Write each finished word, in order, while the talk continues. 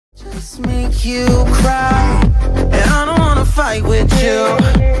Make you cry, and I don't wanna fight with you.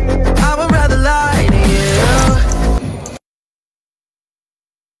 I would rather lie to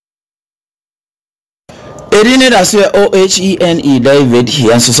you. Erine da so Ohene David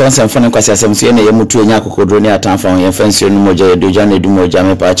here so so nsem fone kwasi asem so na yemutu enya kokodro ni atanfa on fancy no moja ye doja na dumoja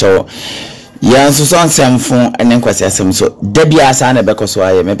me pa chawo ya so so nsem fon ene kwasi asem so da bia asa na bekoso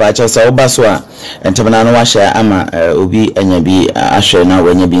aye me pa chawo so oba so a entemna no wa hye ama obi enya bi ahwe na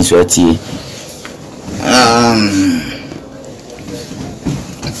wanya bi nso atie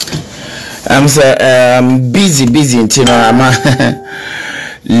I'm so busy ntino ama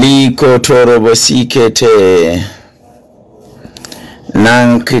liko torobo sikete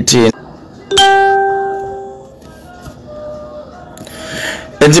nankiti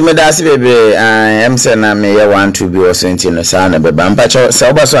entimedasi bebe emse na me ya want to be also ntino sana beba mpacho se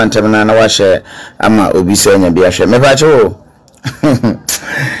oba so antemna na wahye ama obi so anya bi ahwe mepacho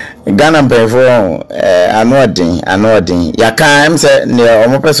Ghana mpefo anodin yaka emse ne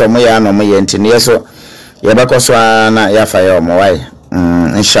omopeso mo ya no mo ye ntino yeso yebekoso na yafa ya omo wai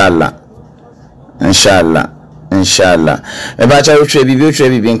inshallah ebacha utwe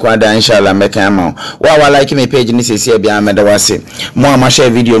bibi nkwada inshallah meka ama wa like me page ni sesi bia meda wase mo ama share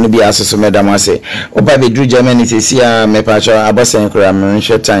video no bia asoso meda wase oba be dru Germany sesi a mepacha abosen kura me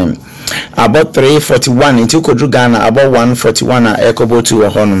share time about 341 into kodru Ghana about 141 ekobo to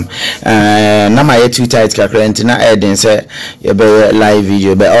honum na my too tight kakra na edin say you be live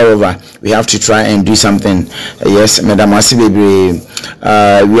video be all over. We have to try and do something. Yes, madam wase bebre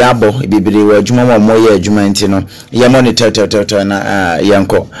we abo bebre we adwuma mo ye adwuma ntino ye monitor na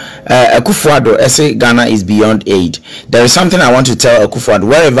yanko Akufo-Addo say Ghana is beyond aid. There is something I want to tell Akufo-Addo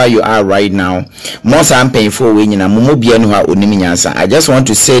wherever you are right now. Most I'm paying for we nyina mumu bia no ha onimi nyansa. I just want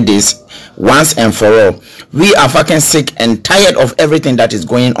to say this once and for all. We are fucking sick and tired of everything that is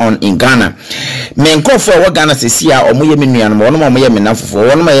going on in Ghana. Men call for what Ghana says here or moye minuan, one more moye menafo,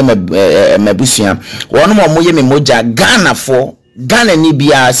 one more mebusia, one more moye memoja Ghana for Ghana ni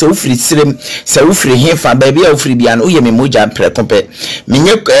bia se ufri srem se ufri hefa baby ufri bia no ye memoja prekompe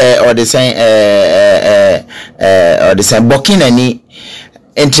menye or the same Burkina ni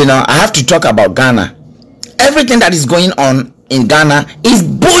now I have to talk about Ghana. Everything that is going on in Ghana is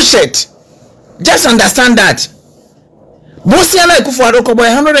bullshit. Just understand that. Bosiana Akufo-Addo kobo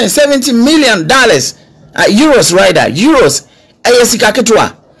 $170 million euros rider euros ayesika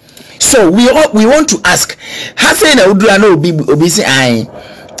ketwa. So we want to ask hase na udura na obi say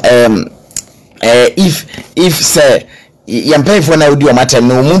if say yampai for na odi o matem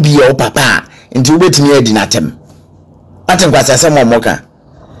no mu bi o papa nti ubetimi edi natem atem kwasa se momoka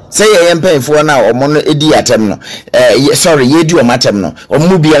say yampai for na o mo edi atem no sorry yedi o matem no o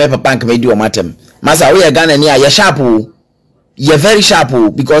mu bi ya papa nka edi o matem masa we Ghana ni ya sharp. You're very sharp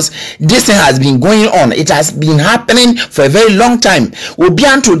because this thing has been going on. It has been happening for a very long time. We be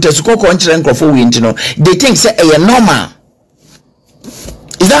to tesuko konchire nkofo we ntino. They think say a normal.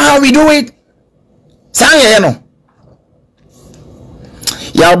 Is that how we do it? Say no.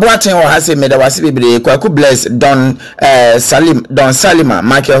 Ya boaten o hase meda wase bebre kwaku bless Don Salima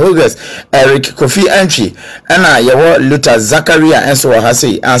Michael Hughes Eric Kofi Entry na yewo Luther Zakaria enso o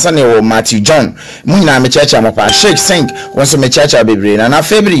hase ansa ne wo Matthew John munyina me church amapa Sheikh Sink wonso me church bebre na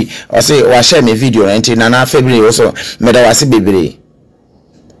February o say wa share me video enti na February also meda wase bebre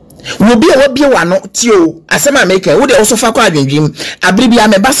wo bia wano tio asema make wo de also fa kwa adwendwim abribia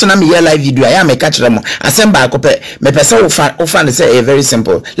me baso na me live video ya me ka kire mo asem ba akopɛ me pese wo fa say a very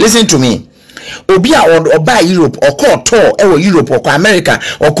simple. Listen to me. Obi a oba Europe okọ to e wo Europe okọ America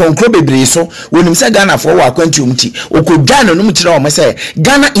okonkro bebre so wonim say Ghana for wa kwantum ti okodwa no num kire o say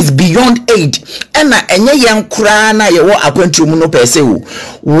Ghana is beyond aid na enye yen kura na ye wo akwantum no pese wo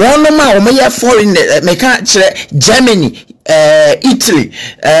wono ma o me foreign me ka kire Germany Italy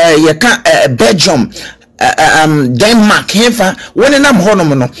Belgium Denmark hefa when nam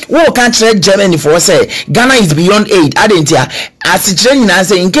honom no wo can trade Germany for say Ghana is beyond aid adentia as training and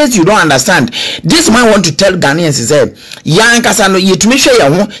say in case you don't understand this man want to tell Ghanaians say yan kasa no yetumi hwe ye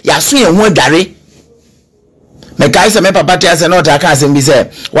ho yaso ye ho adware me kai say me papa tia say no ta ka say bi say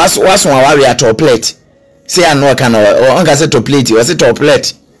waso aware at top plate say an no kan on ka say top plate o say top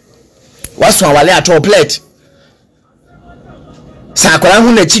plate waso aware at top plate sakwara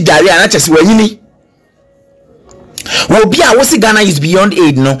hu na chi dware ana chese wanyini. Well, Ghana is beyond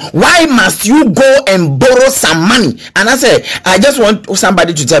aid, no. Why must you go and borrow some money? And I say, I just want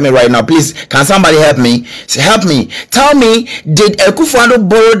somebody to tell me right now, please. Can somebody help me? Help me. Tell me, did Akufo-Addo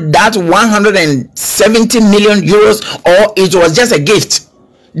borrow that 170 million euros, or it was just a gift?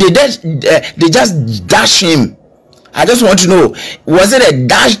 They just dash him I just want to know, was it a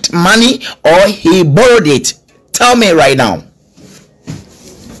dashed money or he borrowed it? Tell me right now.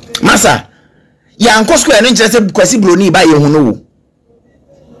 Masa, ya anko square no interest kwasi broni ba ye hunu.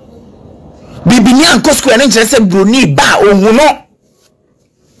 Bibi ni anko square no interest broni ba ohuno.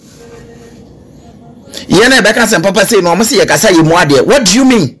 Ye na be ka Nsempa say no mo say ye kasa ye mu ade. What do you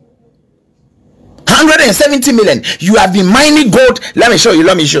mean? 170 million. You have been mining gold. Let me show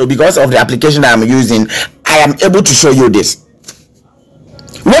you. Because of the application that I'm using, I am able to show you this.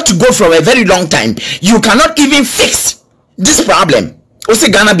 What to go from a very long time. You cannot even fix this problem. Also,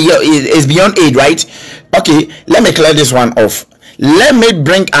 Ghana is beyond aid, right? Okay, let me clear this one off. Let me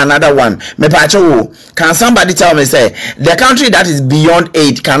bring another one. Can somebody tell me, say, the country that is beyond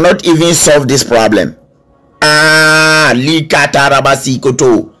aid cannot even solve this problem?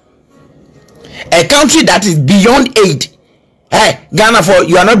 A country that is beyond aid. Hey, Ghana, for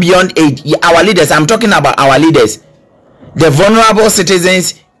you are not beyond aid. Our leaders, I'm talking about our leaders, the vulnerable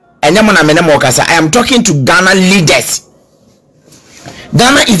citizens. I am talking to Ghana leaders.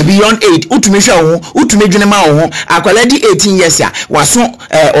 Ghana is beyond aid. Akwaledi 18 years ya waso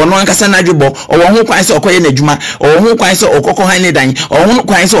ono ankasa na dwebo o ho kwan se okoye na dwuma o ho kwan se okoko han ne dan o ho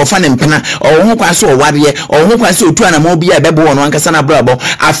kwan se ofa ne mpena o ho kwan se oware o ho kwan se otu anamo bia bebo ono ankasa na brabo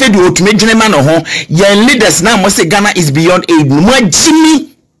afedi otume dwene ma no ho ye leaders na mo se Ghana is beyond aid mo agimi.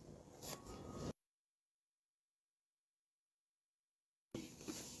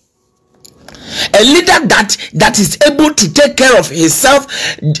 A leader that is able to take care of himself,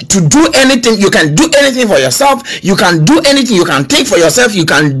 to do anything. You can do anything for yourself. You can do anything. You can think for yourself. You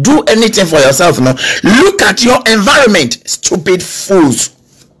can do anything for yourself. No, look at your environment, stupid fools.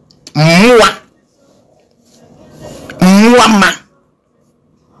 Mwah. Mwama.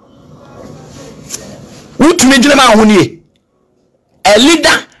 Utumi jinema honi. A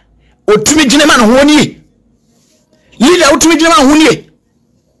leader. Utumi jinema honi. Leader utumi jinema honi.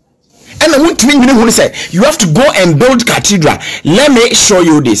 And you have to go and build cathedral. Let me show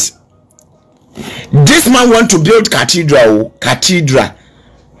you this. This man want to build cathedral. Cathedral.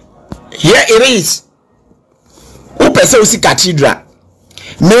 Here it is. Cathedral.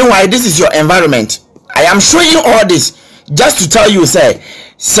 Meanwhile, this is your environment. I am showing you all this just to tell you, say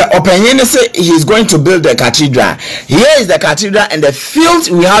Ohene say he is going to build a cathedral. Here is the cathedral and the fields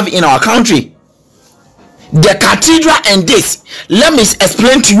we have in our country. The cathedral and this, let me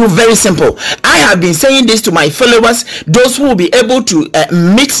explain to you very simple. I have been saying this to my followers. Those who will be able to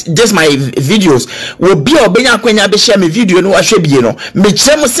mix this my videos will be obenya kwenya be share my video no ahwe bie no me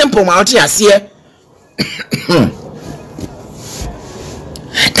chem simple ma oti ase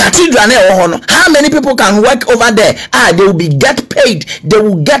cathedral na e ho no. How many people can work over there? They will get paid. They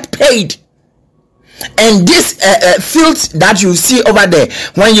will get paid. And this fields that you see over there,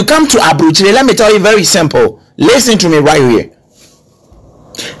 when you come to Abuja, let me tell you very simple. Listen to me right here.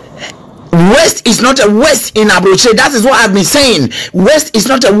 Waste is not a waste in Abuja. That is what I've been saying. Waste is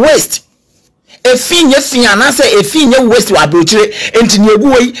not a waste. Efinye fianase efinye waste wa brochire enti ne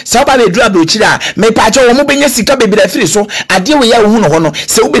eguwe se oba be dura brochire a me pa cho wo mo benye sika bebere firi so ade we ya wo hu no ho no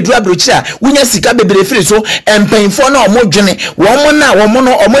se wo be dura brochire a wunya sika bebere firi so empenfo na omo dwene wo mo na wo mo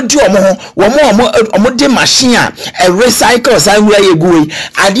no omo di omo ho wo mo omo di machine a recycle san we eguwe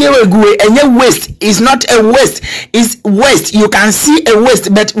ade we eguwe enye waste is not a waste, is waste. You can see a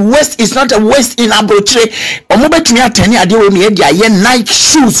waste, but waste is not a waste in abrochire. Omo betumi atene ade we me dia ye Nike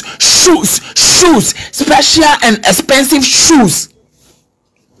shoes, special and expensive shoes,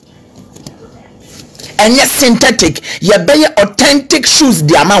 and yet synthetic. You buy authentic shoes.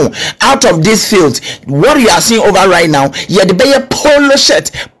 The amount out of this field, what you are seeing over right now, you buy a polo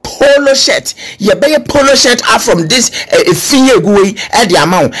shirt. You buy a polo shirt out from this finye at the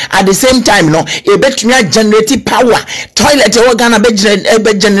amount. At the same time, no, you bet me generative power. Toilet organ be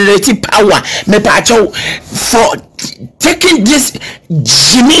generative power. Me pacho for taking this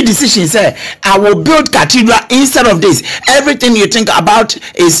Jimmy decision. Say I will build cathedral instead of this. Everything you think about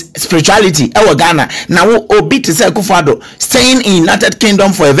is spirituality. Our Ghana now obi to say Kufado staying in United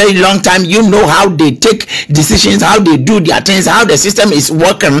Kingdom for a very long time. You know how they take decisions, how they do their things, how the system is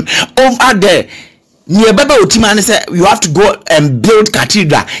working over there. Near Baba Otimane say you have to go and build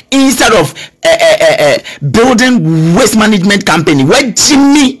cathedral instead of building waste management company. Where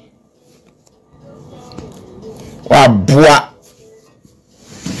Jimmy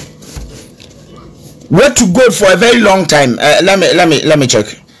where to go for a very long time. Let me check.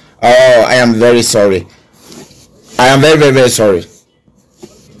 Oh, I am very sorry. I am very sorry.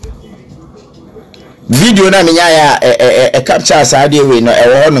 Video na me ya capture side way no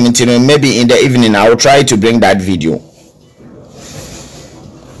maybe in the evening I will try to bring that video.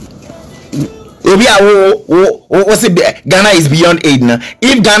 obi a wo say Ghana is beyond aid na.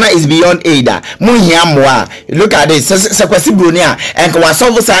 If Ghana is beyond aid, mu hia moa. Look at this. Sekwasi broni a enka wa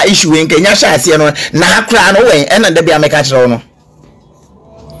solve sa issue enka nya sha ase no na akra no wen ena da bia meka kire no.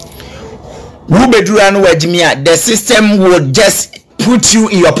 Rubedura no wajimia, the system will just put you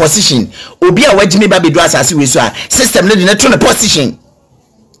in your position. Obi a wajimi ba bedura asase we so a system no dey na turn the position.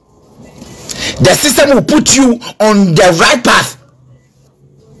 The system will put you on the right path.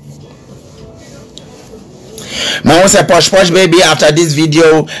 Mama say posh baby, after this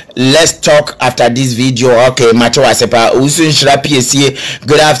video, let's talk after this video. Okay, macho asepa usu nshira PSA.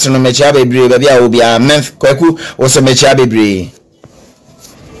 Good afternoon, mecha baby. Baby a obi a Ment kwaku also mecha baby.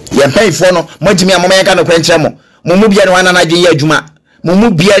 Yempa ifo no mogimi amoma yanka no kwenkyere mo. Mumu bia ne wana na dwen ye adwuma.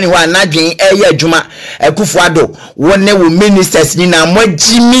 Mumu bia ne wa na dwen ye adwuma. Akufo Addo wonne wo ministers ni na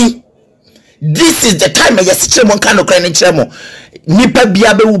mogimi. This is the time I just chemo kan no kwen kyere mo. Nipa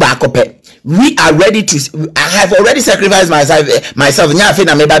bia be wu ba akope. We are ready to. I have already sacrificed myself. Nya afi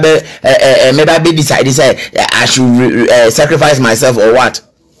na me ba be decide say I should sacrifice myself or what.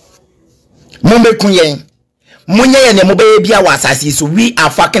 Mumbe kunyen. Munye ne mobe bia wasasi. So we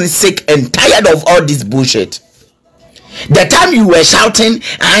are fucking sick and tired of all this bullshit. The time you were shouting,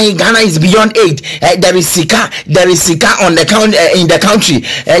 Ghana is beyond aid. There is Sika on the in the country.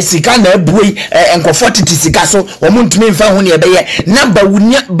 Sika na boy and comforted Sika. So omuntumi mfa hu ne ebe na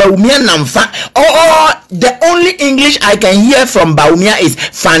Baumia namfa. Oh, the only English I can hear from Baumia is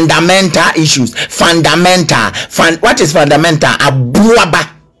fundamental issues. Fundamental. What is fundamental? Abuaba.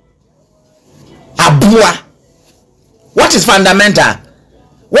 What is fundamental?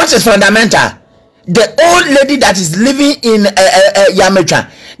 What is fundamental? The old lady that is living in Yametra,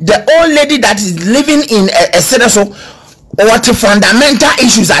 the old lady that is living in Seneso, what fundamental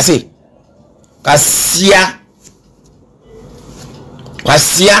issues I say? Kasia.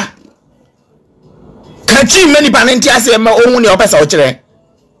 Can't you many panentia say my own your best out?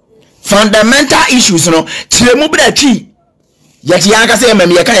 Fundamental issues, no. Tilemubra chi. Yet yanka say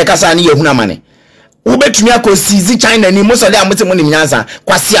me yaka kasa ni yehuna mane. Ubetumi akosizi China ni mosole amutemu ni mnyansa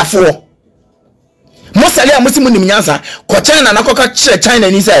kwasia fo. Mosale amusimu ni mnyansa kwa China na koka China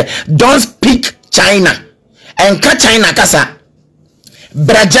ni say don't speak China and ka China kasa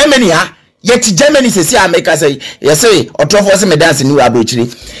bra Germany ha yet Germany sesi America say say otofo se me dance ni abrochiri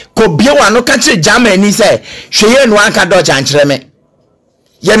ko biewa no ka kire Germany say hweye no anka Dutch ankyere me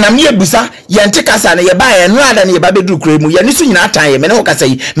ye nam ye busa ye nte kasa na ye ba ye no ada na ye ba beduru kure mu ye ni so nyina atan ye me ne ho kasa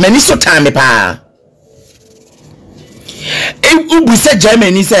yi mani so tan me pa. We said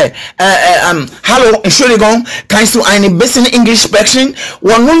Germany say hello Entschuldigung kannst du eine bisschen English sprechen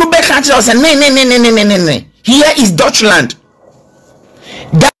one no be country say nee here is Deutschland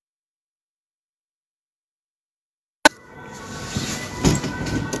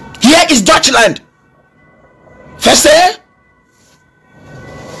here is Deutschland versteh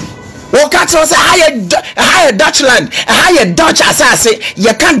wo country say higher Deutschland higher Dutch asase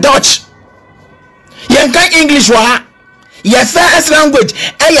you can't Dutch you can't English wa your first language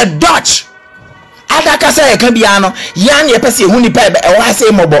Dutch. Adaka say can be ano yan ye pese hu nipa e wa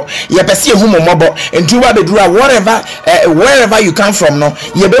say mobo ye pese hu mobo entu wa bedura wherever you come from no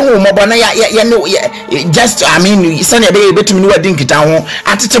ye be hu mobo na ya just I mean send ye be betumi ni wadi nkita ho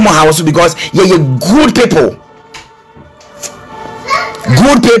atete mo house because ye good people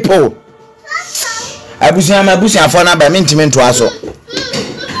abusia for na ba mentimi nto aso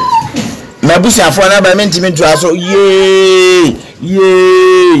Mabusi afona ba mentimi to aso ye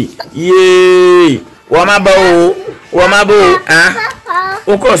wama ba ah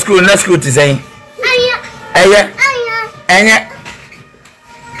o ko school na school ti say anya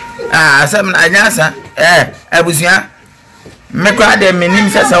asam anyasa abusia me kwa de menim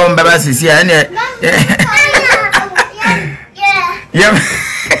sasa won baba sisi anya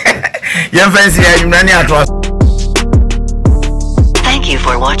fancy ya nyumani ato. Thank you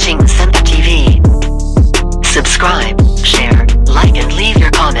for watching Nsempa TV.